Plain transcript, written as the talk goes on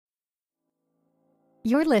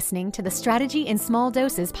You're listening to the Strategy in Small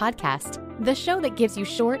Doses podcast, the show that gives you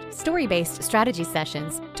short, story-based strategy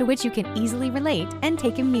sessions to which you can easily relate and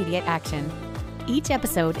take immediate action. Each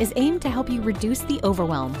episode is aimed to help you reduce the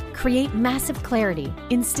overwhelm, create massive clarity,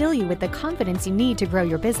 instill you with the confidence you need to grow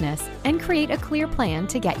your business, and create a clear plan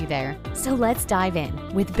to get you there. So let's dive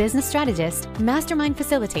in with business strategist, mastermind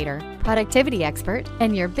facilitator, productivity expert,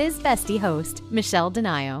 and your biz bestie host, Michelle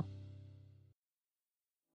Donaio.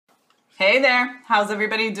 Hey there, how's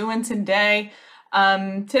everybody doing today? Today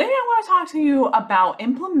I want to talk to you about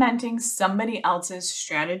implementing somebody else's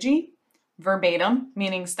strategy, verbatim,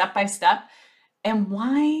 meaning step by step, and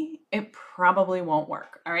why it probably won't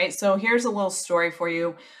work. All right, so here's a little story for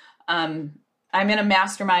you. I'm in a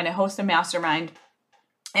mastermind, I host a mastermind,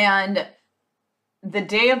 and the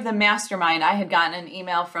day of the mastermind, I had gotten an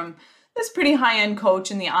email from this pretty high-end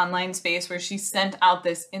coach in the online space where she sent out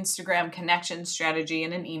this Instagram connection strategy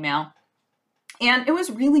in an email. And it was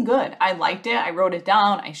really good. I liked it. I wrote it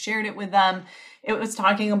down. I shared it with them. It was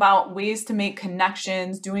talking about ways to make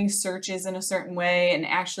connections, doing searches in a certain way, and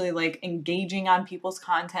actually like engaging on people's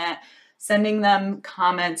content, sending them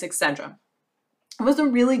comments, etc. It was a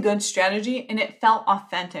really good strategy, and it felt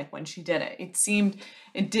authentic when she did it.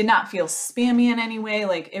 It did not feel spammy in any way.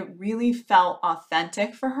 Like it really felt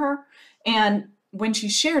authentic for her. And when she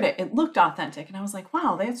shared it, it looked authentic. And I was like,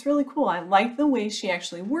 wow, that's really cool. I like the way she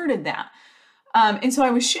actually worded that. And so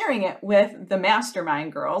I was sharing it with the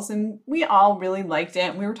mastermind girls, and we all really liked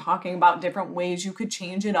it. And we were talking about different ways you could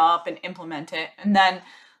change it up and implement it. And then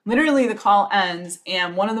literally the call ends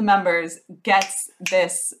and one of the members gets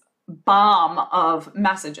this bomb of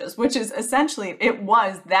messages, which is essentially, it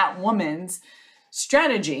was that woman's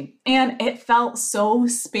strategy. And it felt so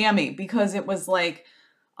spammy because it was like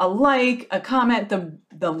a comment,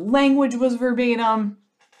 the language was verbatim.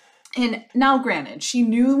 And now, granted, she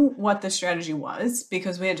knew what the strategy was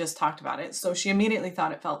because we had just talked about it. So she immediately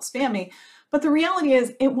thought it felt spammy. But the reality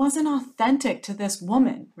is it wasn't authentic to this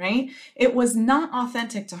woman, right? It was not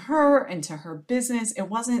authentic to her and to her business.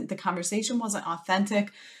 The conversation wasn't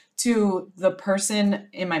authentic to the person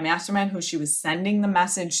in my mastermind who she was sending the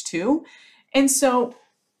message to. And so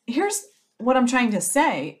here's what I'm trying to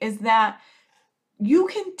say is that you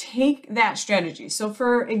can take that strategy. So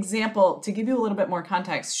for example, to give you a little bit more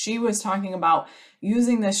context, she was talking about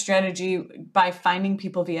using this strategy by finding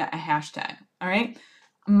people via a hashtag, all right?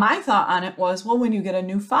 My thought on it was, well, when you get a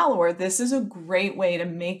new follower, this is a great way to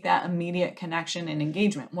make that immediate connection and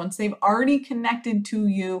engagement. Once they've already connected to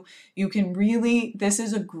you, this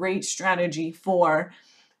is a great strategy for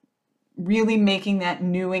really making that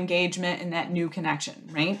new engagement and that new connection,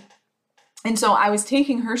 right? And so I was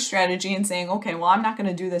taking her strategy and saying, okay, well, I'm not going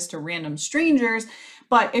to do this to random strangers,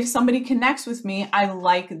 but if somebody connects with me, I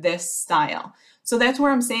like this style. So that's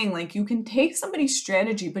where I'm saying, like, you can take somebody's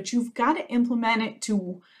strategy, but you've got to implement it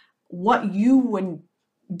to what you would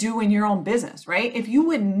do in your own business, right? If you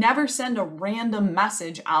would never send a random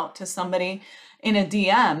message out to somebody in a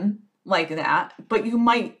DM like that, but you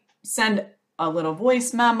might send a little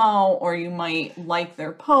voice memo, or you might like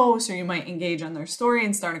their post, or you might engage on their story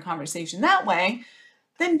and start a conversation that way,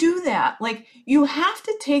 then do that. Like, you have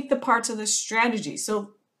to take the parts of the strategy.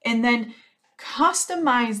 And then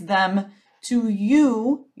customize them to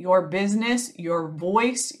you, your business, your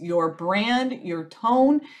voice, your brand, your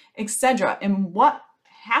tone, etc. And what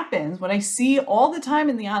happens, what I see all the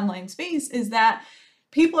time in the online space is that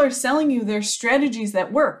people are selling you their strategies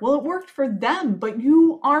that work. Well, it worked for them, but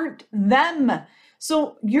you aren't them.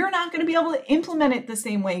 So you're not going to be able to implement it the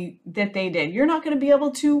same way that they did. You're not going to be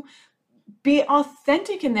able to be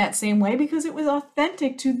authentic in that same way because it was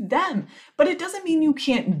authentic to them. But it doesn't mean you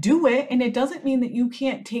can't do it, and it doesn't mean that you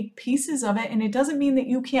can't take pieces of it, and it doesn't mean that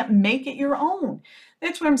you can't make it your own.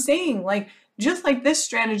 That's what I'm saying. Like, just like this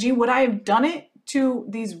strategy, would I have done it to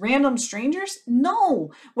these random strangers?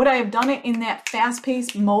 No. Would I have done it in that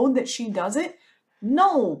fast-paced mode that she does it?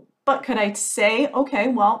 No. But could I say, okay,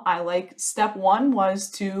 well, step 1 was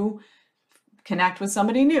to connect with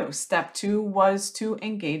somebody new. Step 2 was to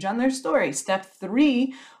engage on their story. Step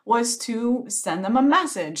 3 was to send them a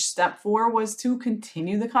message. Step 4 was to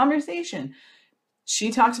continue the conversation.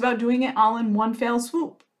 She talks about doing it all in one fell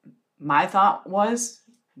swoop. My thought was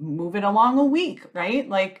move it along a week, right?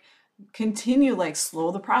 Like, continue, like,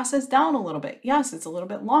 slow the process down a little bit. Yes, it's a little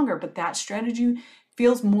bit longer, but that strategy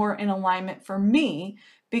feels more in alignment for me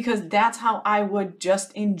because that's how I would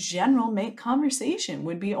just in general make conversation,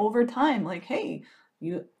 would be over time. Like, hey,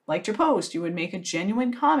 you liked your post, you would make a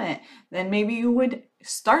genuine comment, then maybe you would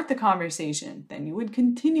start the conversation, then you would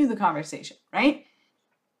continue the conversation, right?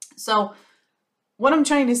 So what I'm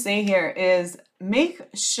trying to say here is make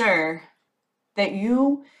sure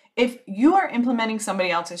that if you are implementing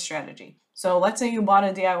somebody else's strategy, so let's say you bought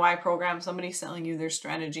a DIY program, somebody's selling you their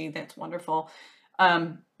strategy, that's wonderful.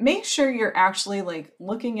 Make sure you're actually like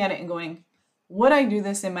looking at it and going, would I do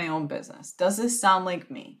this in my own business? Does this sound like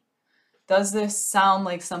me? Does this sound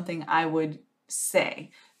like something I would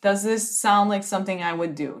say? Does this sound like something I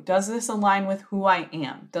would do? Does this align with who I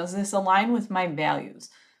am? Does this align with my values?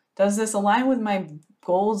 Does this align with my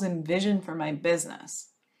goals and vision for my business?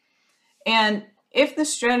 And if the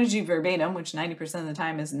strategy verbatim, which 90% of the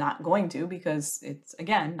time is not going to, because it's,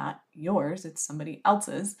 again, not yours, it's somebody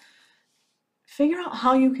else's, figure out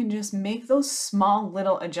how you can just make those small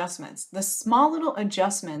little adjustments. The small little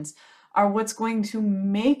adjustments are what's going to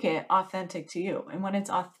make it authentic to you. And when it's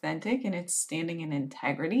authentic and it's standing in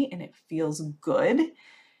integrity and it feels good,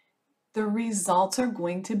 the results are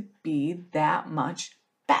going to be that much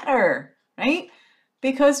better, right?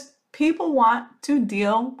 Because people want to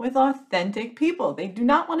deal with authentic people. They do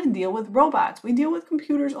not want to deal with robots. We deal with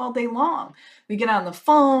computers all day long. We get on the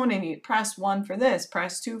phone and you press 1 for this,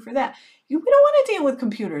 press 2 for that. We don't want to deal with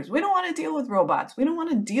computers. We don't want to deal with robots. We don't want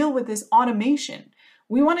to deal with this automation.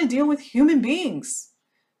 We want to deal with human beings.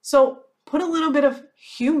 So put a little bit of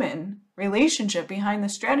human relationship behind the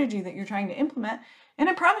strategy that you're trying to implement, and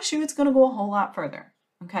I promise you it's going to go a whole lot further,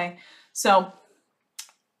 okay? So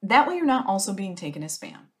that way you're not also being taken as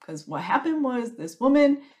spam, because what happened was this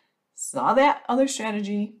woman saw that other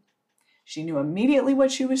strategy. She knew immediately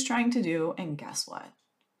what she was trying to do, and guess what?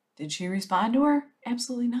 Did she respond to her?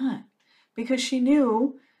 Absolutely not, because she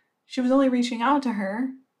knew she was only reaching out to her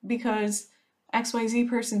because XYZ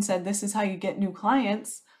person said this is how you get new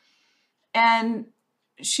clients, and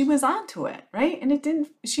she was onto it, right? And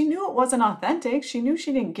she knew it wasn't authentic. She knew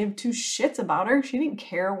she didn't give two shits about her. She didn't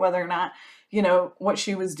care whether or not, what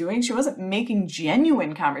she was doing. She wasn't making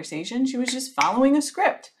genuine conversation. She was just following a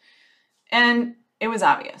script, and it was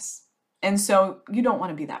obvious. And so you don't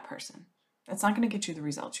want to be that person. That's not going to get you the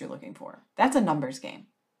results you're looking for. That's a numbers game,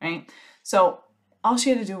 right? So all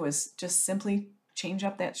she had to do was just simply change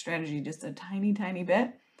up that strategy just a tiny, tiny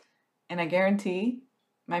bit. And I guarantee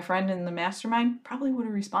my friend in the mastermind probably would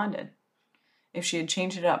have responded if she had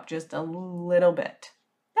changed it up just a little bit.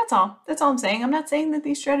 That's all. That's all I'm saying. I'm not saying that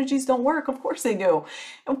these strategies don't work. Of course they do.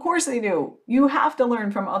 Of course they do. You have to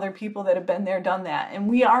learn from other people that have been there, done that. And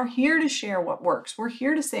we are here to share what works. We're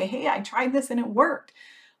here to say, hey, I tried this and it worked.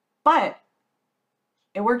 But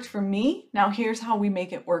it worked for me. Now here's how we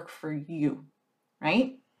make it work for you,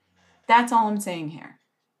 right? That's all I'm saying here.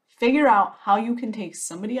 Figure out how you can take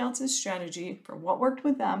somebody else's strategy for what worked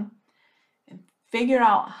with them and figure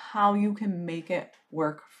out how you can make it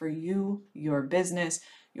work for you, your business,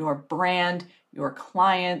 your brand, your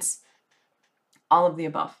clients, all of the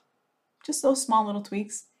above. Just those small little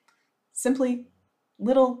tweaks, simply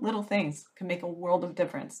little things can make a world of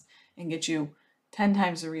difference and get you 10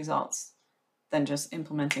 times the results than just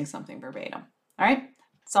implementing something verbatim. All right,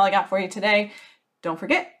 that's all I got for you today. Don't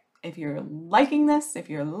forget, if you're liking this, if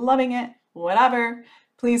you're loving it, whatever,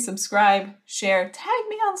 please subscribe, share, tag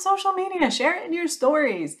me on social media, share it in your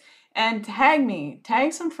stories, and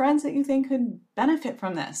tag some friends that you think could benefit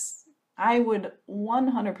from this. I would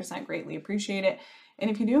 100% greatly appreciate it. And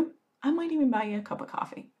if you do, I might even buy you a cup of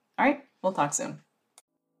coffee. All right, we'll talk soon.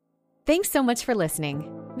 Thanks so much for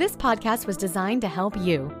listening. This podcast was designed to help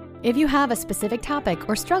you. If you have a specific topic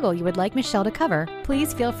or struggle you would like Michelle to cover,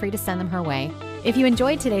 please feel free to send them her way. If you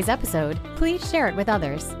enjoyed today's episode, please share it with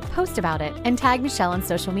others, post about it, and tag Michelle on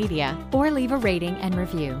social media, or leave a rating and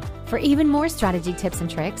review. For even more strategy tips and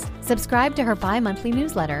tricks, subscribe to her bi-monthly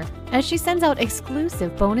newsletter, as she sends out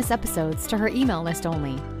exclusive bonus episodes to her email list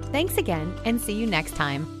only. Thanks again, and see you next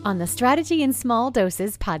time on the Strategy in Small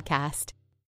Doses podcast.